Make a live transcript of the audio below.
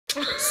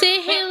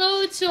Say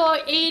hello to our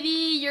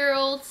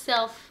 80-year-old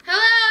self.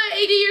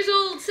 Hello, 80 years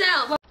old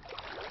self.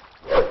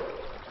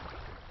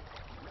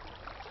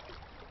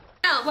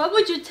 What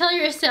would you tell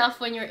yourself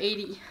when you're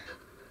 80?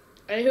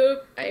 I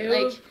hope.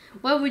 Like,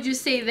 what would you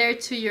say there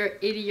to your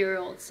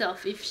 80-year-old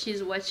self if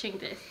she's watching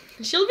this?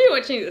 She'll be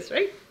watching this,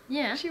 right?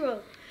 Yeah. She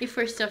will. If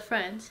we're still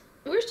friends.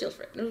 We're still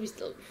friends. No, we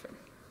still be friends.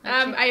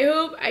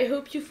 Okay. I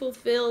hope you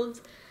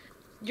fulfilled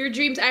your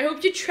dreams. I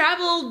hope you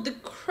traveled the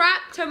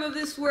crap ton of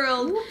this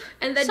world. Oop.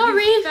 And that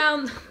Sorry. you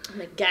found. Oh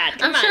my God!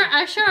 I'm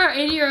sure our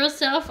 80-year-old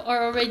self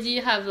already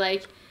have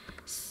like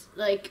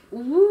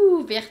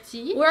woo,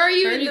 vertige. Where are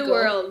you in the Vertigo.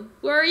 world?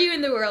 Where are you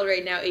in the world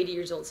right now, 80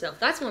 years old self?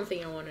 That's one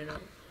thing I want to know.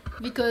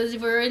 Because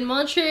we're in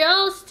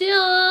Montreal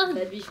still.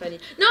 That'd be funny.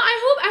 No,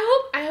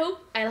 I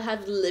hope I'll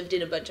have lived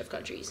in a bunch of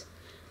countries.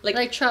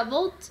 Like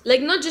traveled?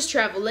 Like not just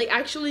travel, like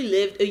actually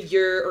lived a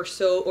year or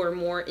so or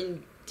more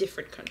in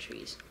different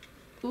countries.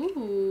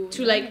 Ooh.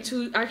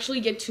 To actually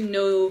get to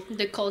know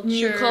the culture.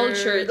 new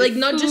culture. the Like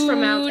not just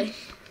from out. food.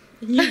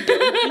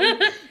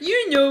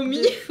 You know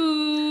me. The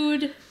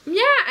food.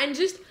 Yeah, and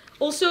just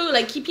also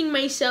like keeping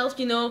myself,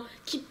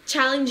 keep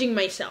challenging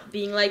myself,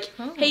 being like,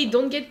 hey,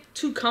 don't get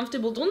too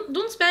comfortable.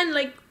 Don't spend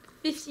like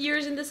 50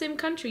 years in the same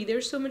country.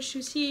 There's so much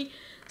to see,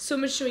 so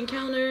much to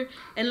encounter,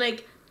 and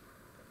like,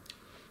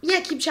 yeah,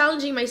 keep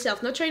challenging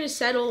myself, not trying to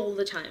settle all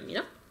the time,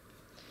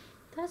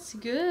 That's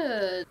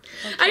good.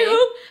 Okay.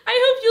 I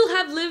hope you'll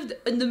have lived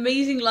an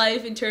amazing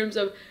life in terms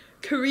of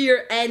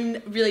career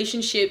and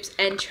relationships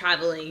and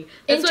traveling.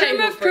 That's In what I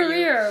terms hope of for you.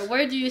 career,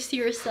 where do you see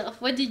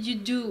yourself? What did you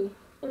do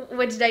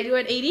What did I do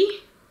at 80?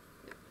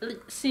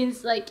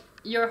 since like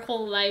your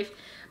whole life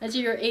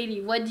until you're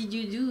 80? What did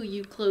you do,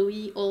 you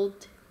Chloe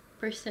old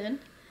person?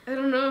 I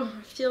don't know.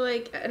 I feel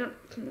like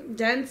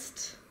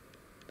danced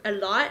a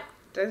lot.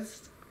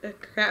 Danced a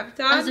crap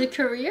ton. As a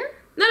career?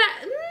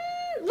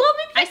 Well,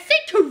 maybe. I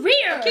said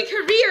career! Okay,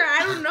 career.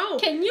 I don't know.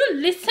 Can you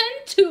listen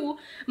to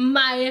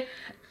my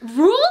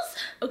rules?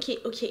 Okay.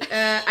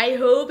 I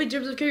hope in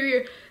terms of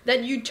career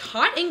that you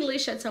taught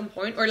English at some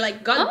point or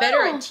like got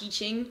better at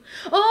teaching.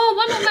 Oh,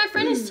 one of my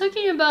friends is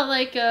talking about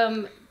like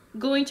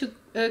going to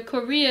a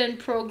Korean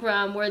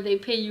program where they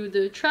pay you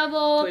the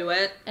travel. Wait,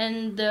 what?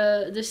 And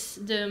the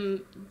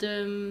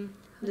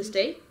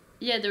stay?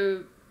 Yeah,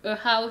 a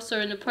house or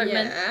an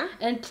apartment, Yeah.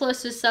 and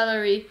plus a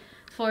salary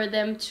for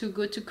them to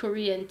go to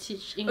Korea and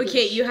teach English.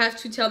 Okay, you have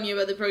to tell me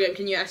about the program.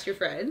 Can you ask your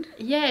friend?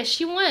 Yeah,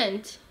 she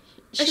went.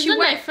 She's She not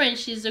my went. friend.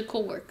 She's a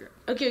coworker.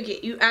 Okay.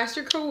 You asked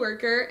your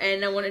coworker,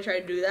 and I want to try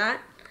to do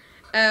that.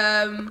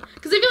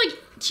 Because I feel like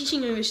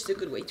teaching English is a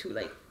good way to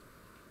like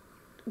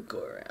go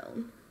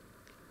around.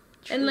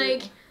 And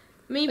like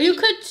maybe You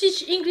could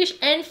teach English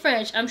and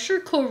French. I'm sure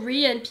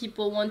Korean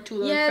people want to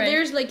learn French.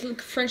 there's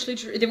like French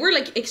literature. There were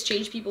like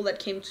exchange people that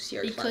came to see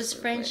our class. Because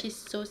French is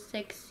so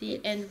sexy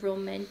and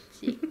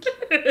romantic.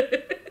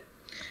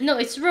 No,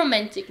 it's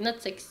romantic,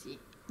 not sexy.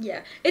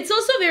 Yeah, it's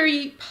also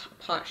very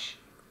posh.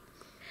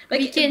 Like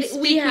We can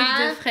speak with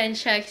the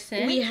French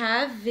accent. We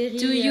have very.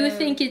 Do you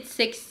think it's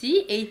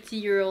sexy,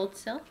 80-year-old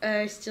self?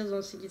 I still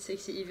don't think it's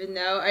sexy even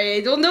now. I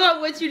don't know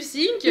what you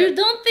think. You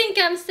don't think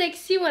I'm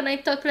sexy when I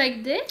talk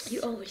like this?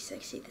 You're always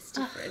sexy. That's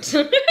Oh.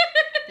 different.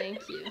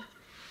 Thank you.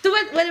 So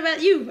what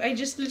about you? I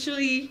just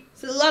literally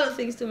said a lot of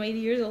things to my 80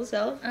 years old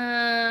self.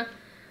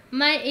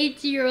 My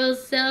 80-year-old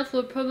self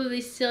will probably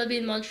still be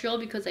in Montreal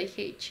because I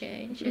hate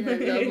change and I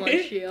love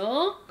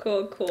Montreal.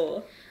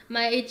 Cool.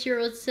 My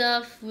 80-year-old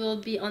self will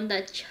be on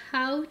that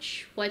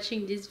couch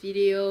watching this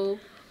video.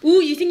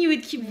 Ooh, you think you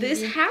would keep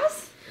this Maybe.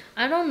 house?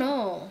 I don't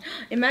know.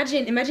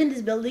 Imagine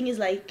this building is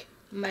like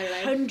My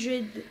life.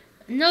 100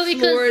 No,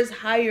 because floors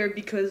higher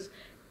because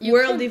you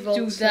world can't evolves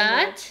do so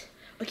that. much.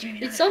 Okay,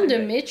 maybe It's not on the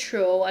 100.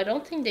 metro. I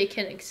don't think they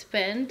can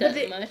expand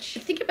that much.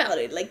 Think about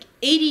it, like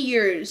 80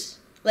 years.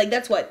 Like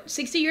that's what,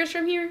 60 years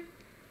from here?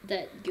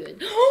 That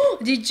good.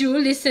 Did you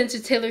listen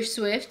to Taylor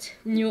Swift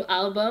new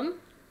album?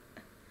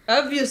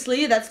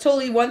 Obviously, that's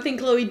totally one thing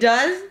Chloe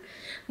does.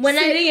 When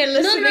Sitting and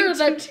listening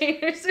but, to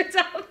Taylor Swift's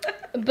album.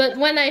 but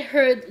when I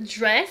heard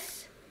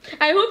Dress,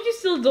 I hope you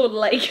still don't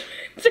like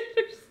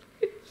Taylor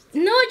Swift.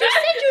 no, you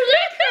said you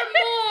like her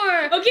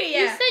more. Okay,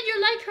 yeah. You said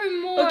you like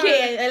her more.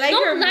 Okay, I like her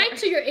Don't lie more.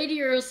 to your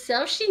 80-year-old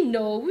self. She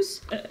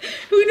knows.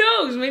 Who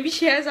knows? Maybe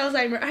she has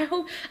Alzheimer's. I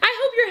hope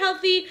you're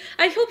healthy.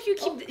 I hope you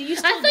keep. You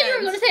still I thought you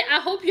were gonna say, I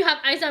hope you have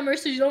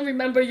Alzheimer's so you don't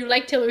remember you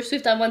like Taylor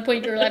Swift at one point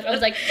in your life. I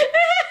was like,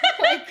 oh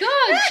my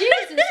god,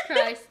 Jesus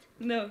Christ.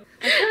 No.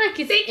 I feel like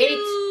it's Thank 8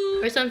 you.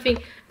 or something.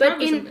 But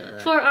Probably something like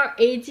that. for our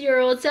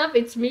 80-year-old self,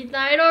 it's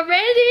midnight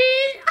already.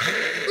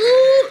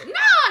 Ooh,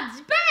 no, it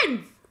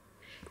depends.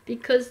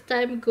 Because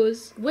time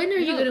goes. When are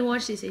you No. gonna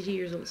watch this 80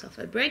 years old stuff?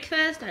 At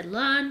breakfast, at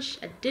lunch,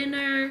 at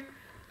dinner?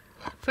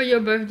 For your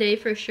birthday,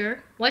 for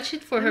sure. Watch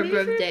it for her Maybe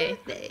for birthday.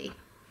 birthday.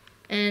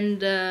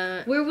 And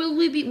Where will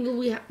we be? Will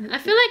we have? I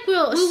feel like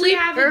we'll Will we sleep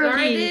have a early.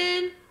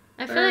 garden?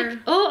 I feel like.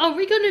 Oh, are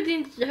we gonna be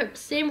in the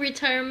same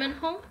retirement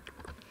home?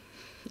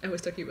 I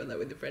was talking about that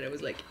with a friend. I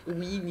was like,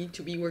 we need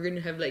to be. We're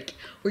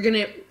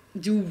gonna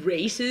do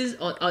races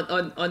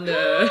on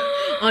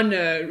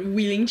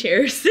wheeling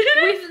chairs.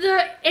 With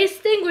the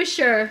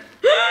extinguisher.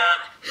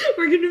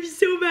 We're gonna be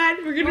so bad.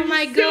 We're gonna Oh be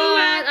my so god!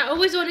 bad. I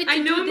always wanted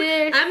to do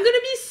this. I'm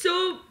gonna be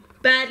so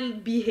badly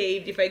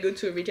behaved if I go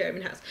to a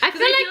retirement house. I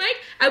feel like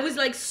I was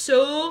like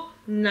so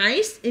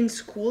nice in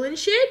school and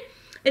shit.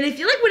 And I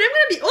feel like when I'm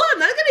gonna be old, I'm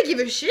not gonna give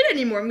a shit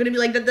anymore. I'm gonna be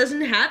like, that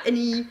doesn't have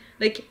any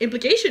like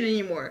implication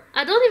anymore.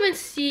 I don't even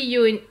see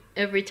you in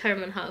a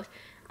retirement house.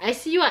 I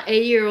see you at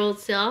 80-year-old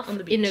self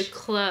in a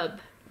club.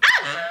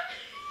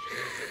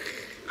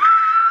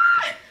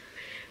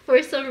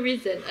 For some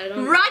reason, I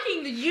don't know.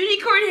 Rocking the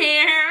unicorn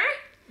hair,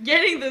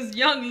 getting those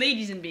young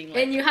ladies and being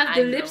like, and you have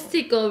the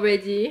lipstick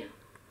already.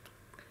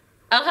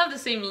 I'll have the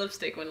same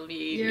lipstick when I'll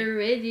be 80. You're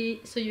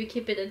ready, so you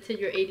keep it until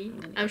you're 80.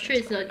 I'm sure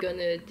it's not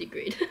gonna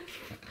degrade.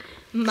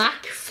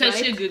 Mac,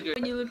 such a good girl.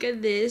 When you look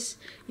at this,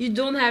 you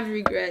don't have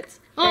regrets.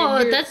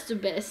 Oh, that's the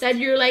best. That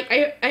you're like,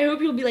 I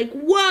hope you'll be like,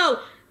 whoa.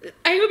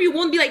 I hope you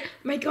won't be like,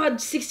 my god,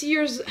 60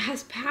 years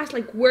has passed,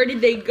 like where did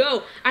they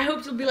go? I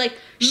hope you'll be like,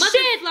 shit,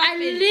 I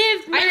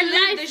lived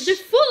my life the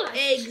fullest.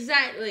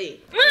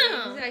 Exactly.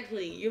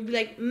 Exactly. You'll be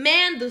like,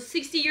 man, those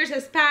 60 years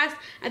has passed.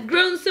 I've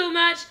grown so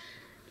much,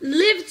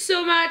 lived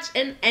so much,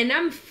 and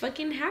I'm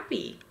fucking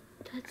happy.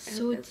 That's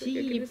so that's deep.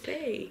 What you're gonna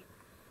say.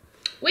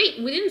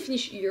 Wait, we didn't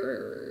finish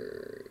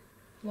your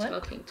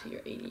talking to your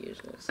 80 years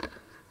old self.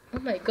 Oh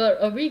my god,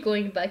 are we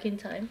going back in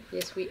time?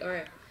 Yes, we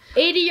are.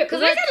 80 years.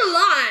 Because I said a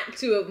lot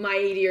to my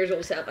 80 years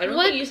old self. I don't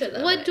think you said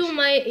that What much. do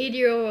my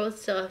 80-year-old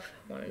self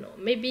want to know?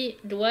 Maybe,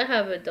 do I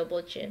have a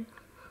double chin?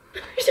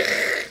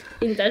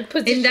 In that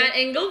position? In that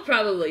angle,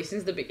 probably,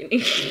 since the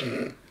beginning.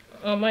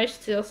 Am I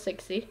still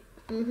sexy?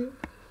 Mm-hmm.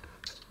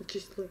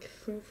 Just look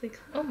so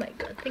sexy. Oh my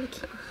god,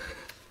 thank you.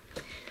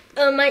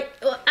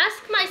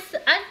 Ask my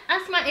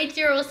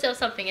 80-year-old self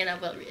something and I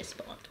will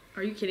respond.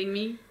 Are you kidding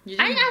me? You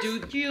I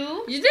asked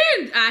you. You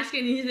didn't ask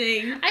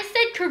anything. I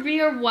said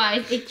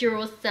career-wise,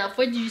 8-year-old self.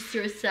 What do you see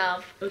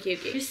yourself? Okay.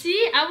 You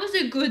see, I was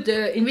a good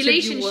interviewer.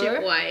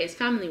 Relationship-wise,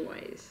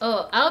 family-wise.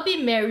 Oh, I'll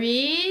be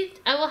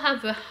married. I will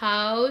have a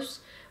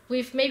house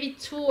with maybe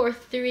 2 or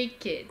 3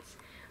 kids.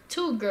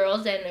 2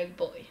 girls and a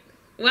boy.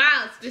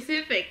 Wow,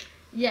 specific.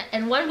 Yeah,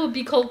 and one will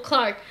be called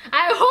Clark.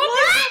 I hope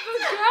you have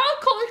a girl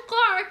called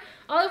Clark.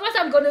 Otherwise,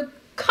 I'm gonna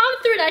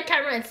come through that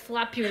camera and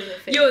slap you in the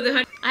face. Yo,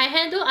 I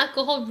handle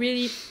alcohol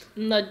really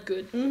not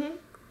good. Mm-hmm.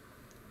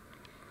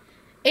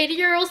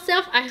 80-year-old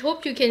self, I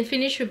hope you can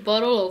finish a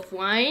bottle of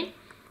wine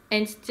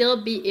and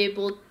still be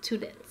able to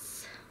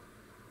dance.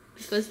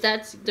 Because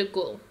that's the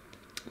goal.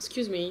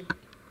 Excuse me.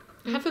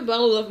 Half a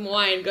bottle of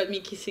wine got me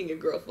kissing a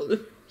girl for the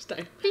first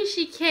time.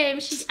 She came.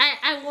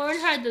 I warned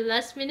her at the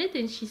last minute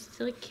and she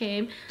still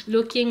came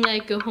looking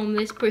like a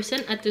homeless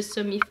person at the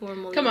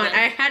semi-formal Come on, event.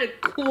 I had a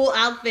cool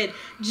outfit.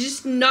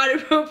 Just not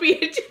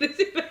appropriate to this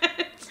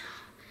event.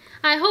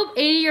 I hope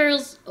 80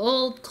 years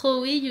old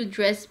Chloe, you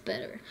dress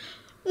better.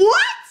 What?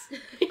 I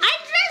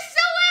dress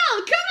so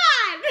well. Come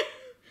on.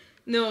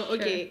 No,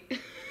 okay.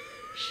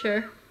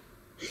 Sure.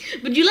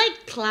 But you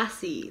like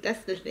classy.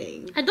 That's the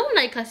thing. I don't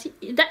like classy.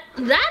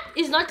 That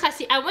is not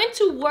classy. I went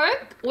to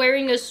work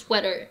wearing a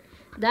sweater.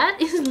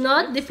 That is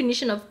not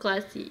definition of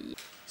classy.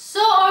 So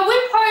are we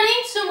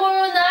partying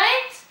tomorrow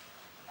night?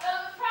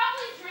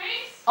 Probably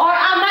drinks. Or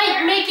am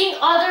I making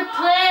other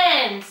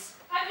plans?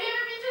 Have you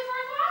ever been to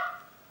Fourth Wall?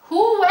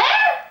 Who?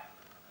 Where?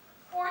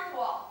 Fourth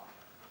Wall.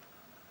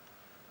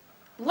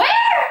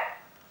 Where?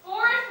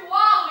 Fourth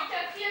Wall, we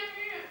can see you.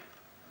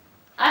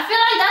 I feel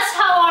like that's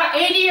how our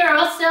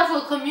 80-year-old self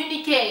will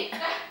communicate.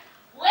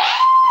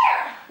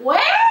 Where? Where?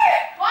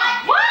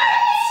 What? What?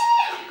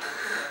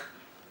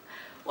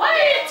 What are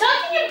you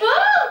talking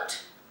about?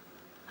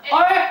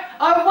 Or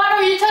what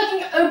are you talking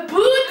about?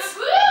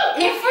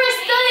 If we're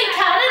still in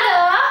Canada.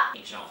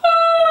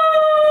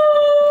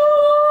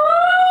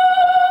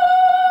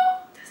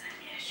 Does that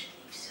mean I should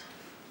leave soon?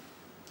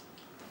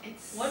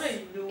 It's What are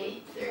you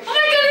doing? 8:30. Oh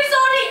my god, it's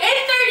only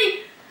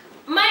 8:30.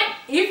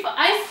 If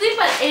I sleep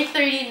at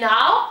 8:30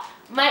 now,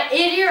 my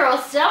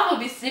 80-year-old self will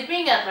be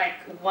sleeping at like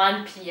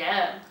 1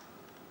 p.m.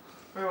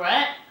 Or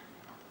what?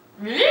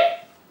 Really?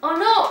 Oh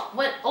no,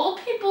 when old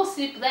people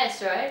sleep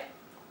less, right?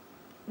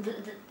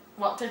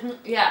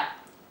 Yeah.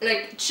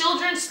 Like,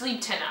 children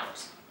sleep 10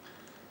 hours.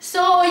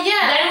 So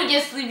yeah. Then we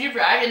get sleep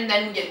deprived and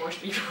then we get more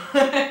sleep.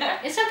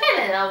 It's okay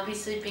then, I'll be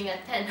sleeping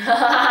at 10.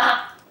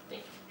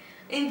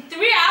 In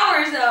 3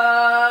 hours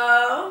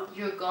though.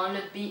 You're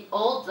gonna be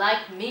old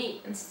like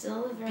me. And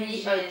still a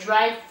Be a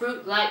dried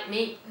fruit like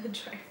me. A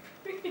dry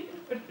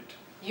fruit.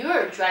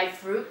 You're a dried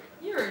fruit.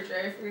 You're a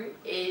dry fruit.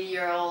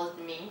 80-year-old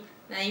me.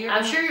 Now you're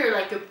I'm sure you're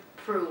like a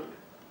prune.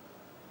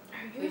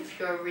 Are you? With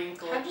your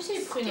wrinkled How'd you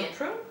say prune? skin.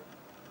 Prune?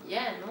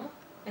 Yeah, no?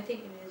 I think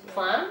it is.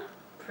 Plum?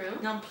 Prune?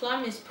 No,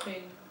 plum is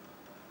prune.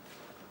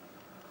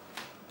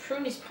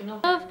 Prune is prune.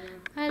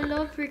 I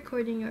love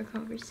recording our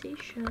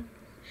conversation.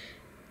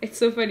 It's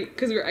so funny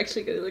because we're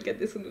actually gonna look at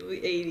this when we'll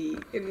be 80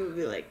 and we'll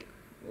be like,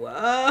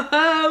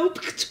 whoa,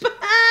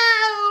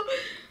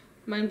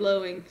 mind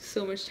blowing.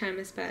 So much time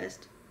has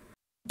passed.